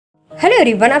Hello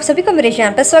everyone, आप सभी को मेरे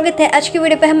चैनल पर स्वागत है। आज की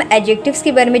वीडियो पे हम एडजेक्टिव्स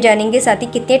के बारे में जानेंगे, साथ ही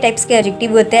कितने टाइप्स के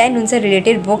एडजेक्टिव होते हैं एंड उनसे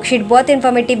रिलेटेड वर्कशीट। बहुत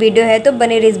इन्फॉर्मेटिव वीडियो है, तो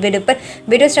बने रहिए इस वीडियो पर।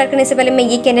 वीडियो स्टार्ट करने से पहले मैं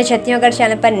ये कहना चाहती हूँ, अगर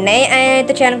चैनल पर नए आए हैं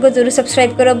तो चैनल को जरूर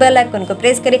सब्सक्राइब करो, बेल आइकन को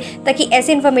प्रेस करें ताकि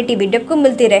ऐसी इन्फॉर्मेटिव वीडियो आपको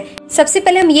मिलती रहे। सबसे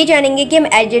पहले हम ये जानेंगे कि हम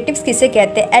एडजेक्टिव्स किसे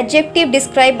कहते हैं। Adjective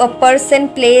describe a person,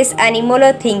 place, animal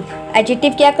और थिंग।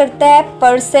 एडजेक्टिव क्या करता है?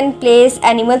 पर्सन, प्लेस,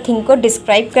 एनिमल, थिंग को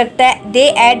डिस्क्राइब करता है। They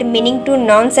add meaning two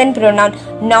nouns and pronoun.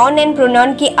 Noun and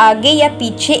pronoun के आगे या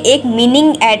पीछे एक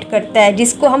मीनिंग ऐड करता है,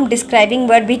 जिसको हम डिस्क्राइबिंग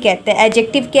वर्ड भी कहते हैं।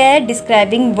 एडजेक्टिव क्या है?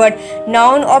 डिस्क्राइबिंग वर्ड,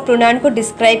 नाउन और प्रोनाउन को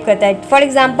डिस्क्राइब करता है। For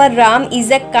example, Ram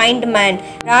is a kind man.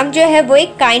 Ram जो है वो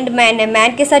एक काइंड मैन है।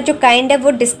 मैन के साथ जो काइंड है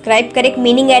वो डिस्क्राइब कर एक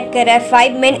मीनिंग ऐड कर रहा है।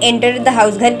 5 men entered द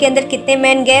हाउस। घर के अंदर कितने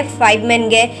मैन गए? 5 men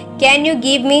गए। Can you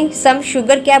give me some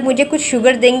sugar? क्या आप मुझे कुछ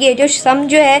शुगर देंगे? जो सम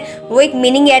जो है वो एक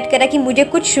मीनिंग ऐड कर रहा है कि मुझे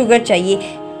कुछ शुगर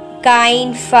चाहिए।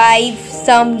 काइंड, 5,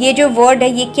 सम, ये जो वर्ड है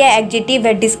ये क्या एडजेक्टिव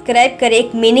है? डिस्क्राइब करे,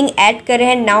 एक मीनिंग ऐड कर रहे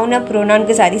हैं नाउन और प्रोनाउन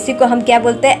के साथ। इसी को हम क्या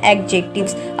बोलते हैं?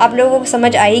 एडजेक्टिव्स। आप लोगों को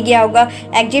समझ आ ही गया होगा।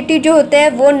 एडजेक्टिव जो होते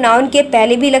हैं वो नाउन के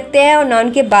पहले भी लगते हैं और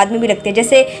नाउन के बाद में भी लगते हैं।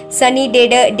 जैसे सनी डे,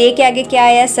 डे के आगे क्या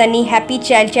आया? सनी। हैप्पी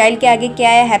चाइल्ड, चाइल्ड के आगे क्या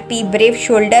है? हैप्पी। ब्रेव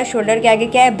शोल्डर, शोल्डर के आगे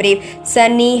क्या है? ब्रेव।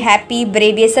 सनी, हैप्पी,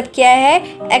 ब्रेव, ये सब क्या है?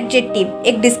 एडजेक्टिव।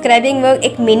 एक डिस्क्राइबिंग वर्ड,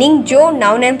 एक मीनिंग जो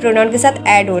नाउन एंड प्रोनाउन के साथ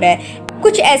ऐड हो रहा है।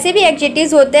 कुछ ऐसे भी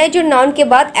एडजेक्टिव्स होते हैं जो नाउन के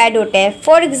बाद ऐड होते हैं।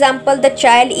 For example, the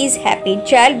child is happy.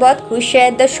 Child बहुत खुश है।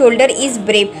 The shoulder is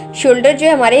brave. Shoulder जो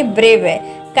है हमारे ब्रेव है।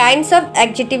 काइंड्स ऑफ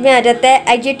एडजेक्टिव में आ जाता है।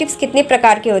 एडजेक्टिव्स कितने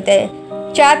प्रकार के होते हैं?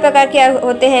 4 प्रकार के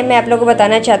होते हैं, मैं आप लोगों को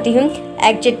बताना चाहती हूँ।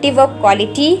 Adjective of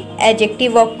quality,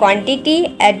 adjective of quantity,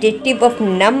 adjective of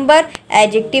number,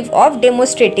 adjective of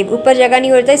demonstrative. ऊपर जगह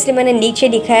नहीं होता इसलिए मैंने नीचे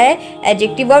लिखा है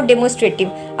एडजेक्टिव ऑफ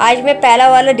डेमोस्ट्रेटिव। आज मैं पहला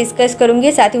वाला डिस्कस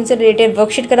करूंगी, साथ ही उनसे रिलेटेड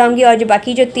वर्कशीट कराऊंगी, और जो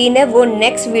बाकी जो 3 है वो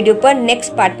नेक्स्ट वीडियो पर,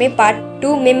 नेक्स्ट पार्ट में, पार्ट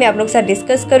 2 में मैं आप लोगों के साथ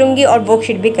डिस्कस करूंगी और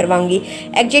वर्कशीट भी करवाऊंगी।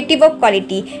 Adjective of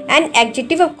quality. And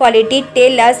adjective of quality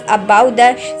tell us about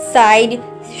the size,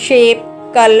 shape,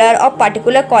 colour और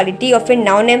particular quality of a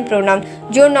noun and pronoun.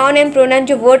 जो नाउन एंड प्रोनाउन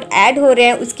जो वर्ड ऐड हो रहे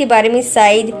हैं उसके बारे में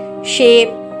साइज,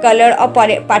 शेप, कलर और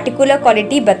पार्टिकुलर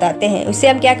क्वालिटी बताते हैं। उसे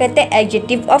हम क्या कहते हैं?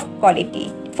 Adjective of quality.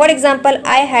 For example,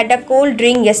 I had a cold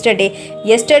drink yesterday.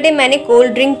 Yesterday मैंने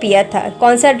कोल्ड ड्रिंक पिया था।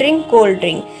 कौन सा drink? Cold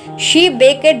drink. She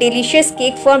bake A delicious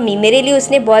cake for me. मेरे लिए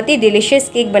उसने बहुत ही डिलीशियस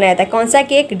केक बनाया था। कौन सा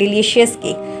cake? Delicious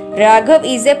cake. Raghav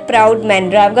is a proud man.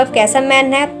 Raghav कैसा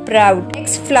मैन है? Proud.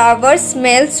 Next, flower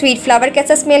smell sweet. Flower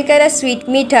कैसा स्मेल कर रहा है? स्वीट,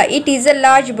 मीठा। It is a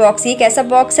large box. ये कैसा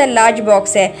बॉक्स है? लार्ज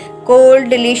बॉक्स है। Cold,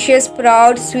 delicious,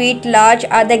 proud, sweet, large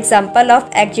are the example of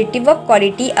adjective of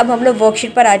quality. अब हम लोग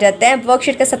वर्कशीट पर आ जाते हैं।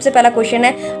 वर्कशीट का सबसे पहला क्वेश्चन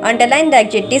है, underline the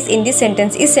adjectives in this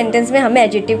sentence. इस सेंटेंस में हमें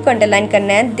एडजेक्टिव को अंडरलाइन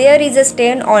करना है। There is a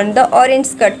stand on the orange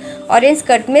skirt. Orange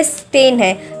skirt में स्टेन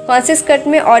है। कौन से स्कर्ट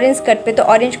में? ऑरेंज स्कर्ट पे। तो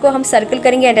ऑरेंज को हम सर्कल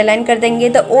करेंगे, अंडरलाइन कर देंगे।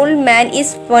 The old man is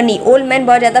funny. Old man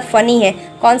बहुत ज़्यादा फनी है।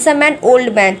 कौन सा मैन?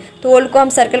 Old man. तो ओल्ड को हम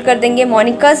सर्कल कर देंगे।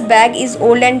 Monika's bag is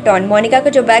old and turn. Monika का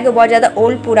जो बैग है बहुत ज़्यादा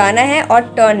ओल्ड, पुराना है और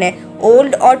टर्न है।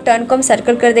 ओल्ड और टर्न को हम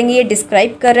सर्कल कर देंगे, ये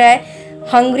डिस्क्राइब कर रहा है।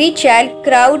 Hungry child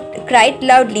cried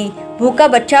loudly. भूखा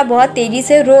बच्चा बहुत तेजी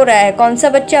से रो रहा है। कौन सा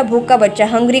बच्चा? भूखा बच्चा।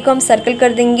 हंग्री को हम सर्कल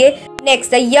कर देंगे।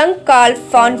 Next, the young काल्फ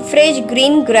found fresh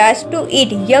green grass to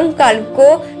eat. Young काल्फ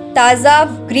को ताज़ा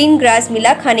ग्रीन ग्रास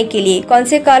मिला खाने के लिए। कौन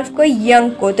से काल्फ को?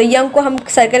 यंग को। तो यंग को हम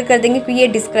सर्कल कर देंगे क्योंकि ये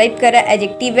डिस्क्राइब कर रहा है,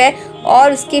 एडजेक्टिव है।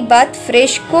 और उसके बाद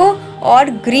फ्रेश को और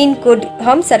ग्रीन को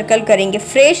हम सर्कल करेंगे।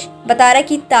 फ्रेश बता रहा है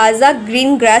कि ताज़ा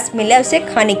ग्रीन ग्रास मिला उसे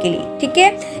खाने के लिए। ठीक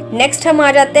है, नेक्स्ट हम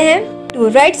आ जाते हैं to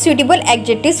right suitable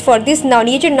adjectives for this noun.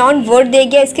 ये जो नाउन वर्ड दिया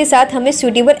गया इसके साथ हमें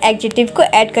सुटेबल एडजेक्टिव को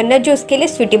ऐड करना है जो उसके लिए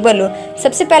सुटेबल हो।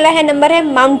 सबसे पहला है नंबर है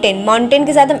माउंटेन। माउंटेन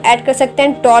के साथ हम ऐड कर सकते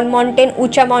हैं टॉल माउंटेन,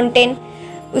 ऊंचा माउंटेन।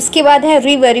 उसके बाद है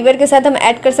रिवर। रिवर के साथ हम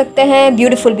ऐड कर सकते हैं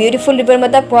ब्यूटीफुल। ब्यूटीफुल रिवर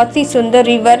मतलब बहुत ही सुंदर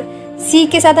रिवर। सी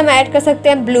के साथ हम ऐड कर सकते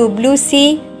हैं ब्लू, ब्लू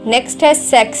सी। नेक्स्ट है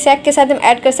सैग। सैग के साथ हम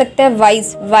ऐड कर सकते हैं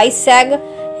वाइज, वाइज सैग।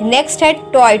 नेक्स्ट है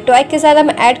टॉय। टॉय के साथ हम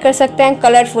ऐड कर सकते हैं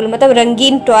कलरफुल, मतलब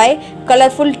रंगीन टॉय,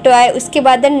 कलरफुल टॉय। उसके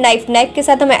बाद है नाइफ। नाइफ के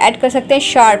साथ हम ऐड कर सकते हैं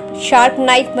शार्प, शार्प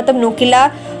नाइफ मतलब नोकीला,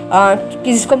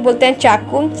 जिसको हम बोलते हैं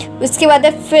चाकू। उसके बाद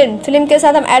है फिल्म। फिल्म के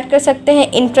साथ हम ऐड कर सकते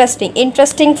हैं इंटरेस्टिंग,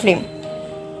 इंटरेस्टिंग फिल्म।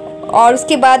 और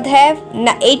उसके बाद है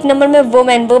 8 नंबर में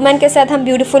वोमैन। वोमैन के साथ हम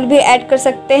ब्यूटीफुल भी ऐड कर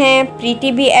सकते हैं,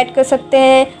 प्रीटी भी ऐड कर सकते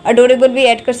हैं, अडोरेबल भी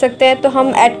ऐड कर सकते हैं। तो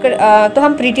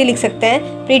हम प्रीटी लिख सकते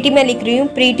हैं। प्रीटी मैं लिख रही हूँ,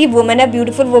 प्रीटी वुमेन है,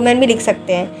 ब्यूटीफुल वुमेन भी लिख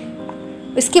सकते हैं।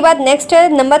 उसके बाद नेक्स्ट है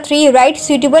number 3, right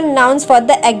suitable nouns for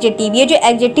the adjective. ये जो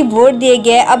एडजेक्टिव वर्ड दिए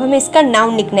गए हैं अब हमें इसका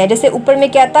नाउन लिखना है। जैसे ऊपर में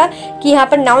क्या था कि यहाँ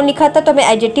पर नाउन लिखा था तो हमें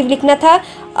एडजेक्टिव लिखना था।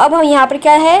 अब हम यहाँ पर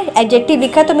क्या है, एडजेक्टिव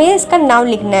लिखा तो हमें इसका नाउन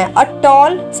लिखना है। अ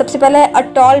टॉल, सबसे पहला है अ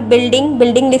टॉल बिल्डिंग,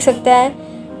 बिल्डिंग लिख सकते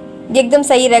हैं। ये एकदम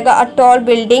सही रहेगा। A tall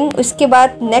building. उसके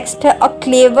बाद नेक्स्ट है अ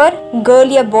क्लेवर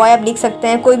गर्ल या बॉय आप लिख सकते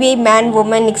हैं, कोई भी मैन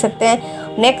वुमेन लिख सकते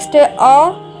हैं। नेक्स्ट अ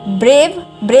ब्रेव,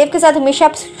 ब्रेव के साथ हमेशा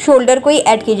आप शोल्डर को ही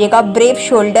ऐड कीजिएगा, ब्रेव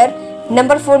शोल्डर।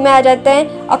 नंबर 4 में आ जाते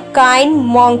हैं अ काइंड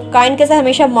मॉन्क, काइंड के साथ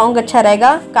हमेशा मॉन्क अच्छा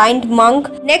रहेगा, kind monk.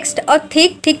 Next a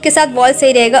thick, thick के साथ वॉल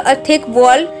सही रहेगा, a thick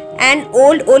wall. And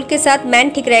old, old के साथ मैन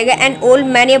ठीक रहेगा, एंड ओल्ड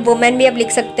मैन या वुमेन भी आप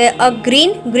लिख सकते हैं। अ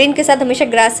ग्रीन, ग्रीन के साथ हमेशा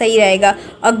ग्रास सही रहेगा,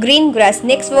 अ ग्रीन ग्रास।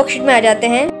 नेक्स्ट वर्कशीट में आ जाते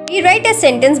हैं right a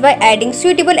sentence by adding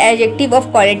suitable adjective of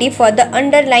quality for the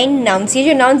underline nouns. ये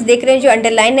जो नाउन्स देख रहे हैं जो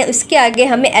अंडरलाइन है उसके आगे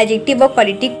हमें एडजेक्टिव ऑफ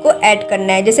क्वालिटी को ऐड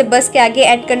करना है। जैसे बस के आगे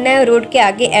ऐड करना है, रोड के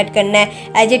आगे ऐड करना है।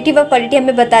 एडजेक्टिव ऑफ क्वालिटी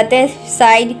हमें बताते हैं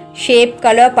size, shape,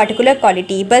 colour, particular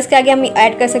quality. बस के आगे हम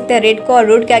ऐड कर सकते हैं रेड को, और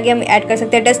रोड के आगे हम ऐड कर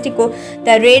सकते हैं डस्टी को।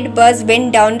 The red bus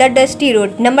went down the dusty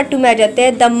road. Number 2 में आ जाते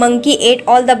हैं the monkey at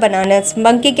all the bananas.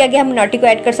 Monkey के आगे हम नॉटी को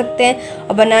ऐड कर सकते हैं,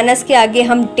 और बनानास के आगे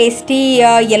हम टेस्टी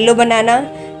या येलो बनाना।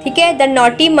 ठीक है, the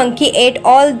naughty monkey at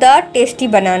all the tasty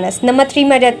bananas. Number 3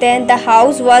 में आ जाते हैं the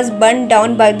house was burn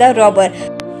down by the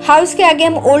robber. House के आगे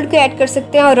हम ओल्ड को ऐड कर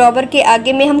सकते हैं, और रॉबर के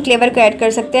आगे में हम क्लेवर को ऐड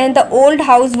कर सकते हैं। The old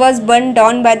house was burn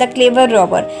down by the clever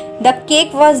robber. The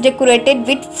cake was decorated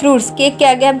with fruits. Cake के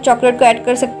आगे हम चॉकलेट को ऐड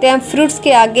कर सकते हैं, फ्रूट्स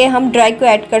के आगे हम ड्राई को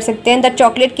ऐड कर सकते हैं। The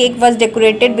chocolate cake was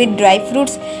decorated with dry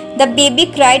fruits. The baby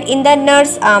cried in the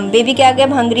nurse arm. Baby के आगे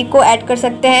हम हंग्री को ऐड कर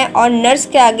सकते हैं, और नर्स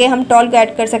के आगे हम टॉल को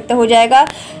ऐड कर सकते, हो जाएगा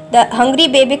the hungry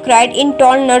baby cried in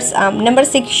toll nurse arm. Number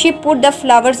 6 she put the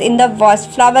flowers in the वास।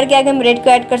 फ्लावर के आगे हम रेड को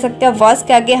ऐड कर सकते हैं, वास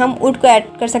के आगे हम वुड को ऐड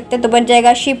कर सकते हैं, तो बन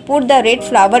जाएगा she put the red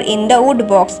flower in the wood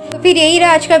box. तो फिर यही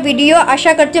रहा आज का वीडियो।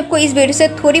 आशा करती हूँ आपको इस वीडियो से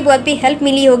थोड़ी बहुत भी हेल्प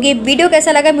मिली होगी। वीडियो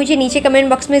कैसा लगा मुझे नीचे कमेंट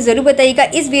बॉक्स में जरूर बताइएगा।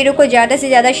 इस वीडियो को ज़्यादा से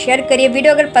ज़्यादा शेयर करिए।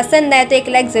 वीडियो अगर पसंद आए तो एक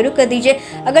लाइक जरूर कर दीजिए।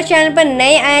 अगर चैनल पर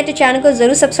नए आए तो चैनल को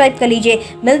जरूर सब्सक्राइब कर लीजिए।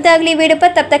 मिलते हैं अगली वीडियो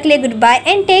पर, तब तक के लिए good bye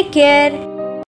and take care.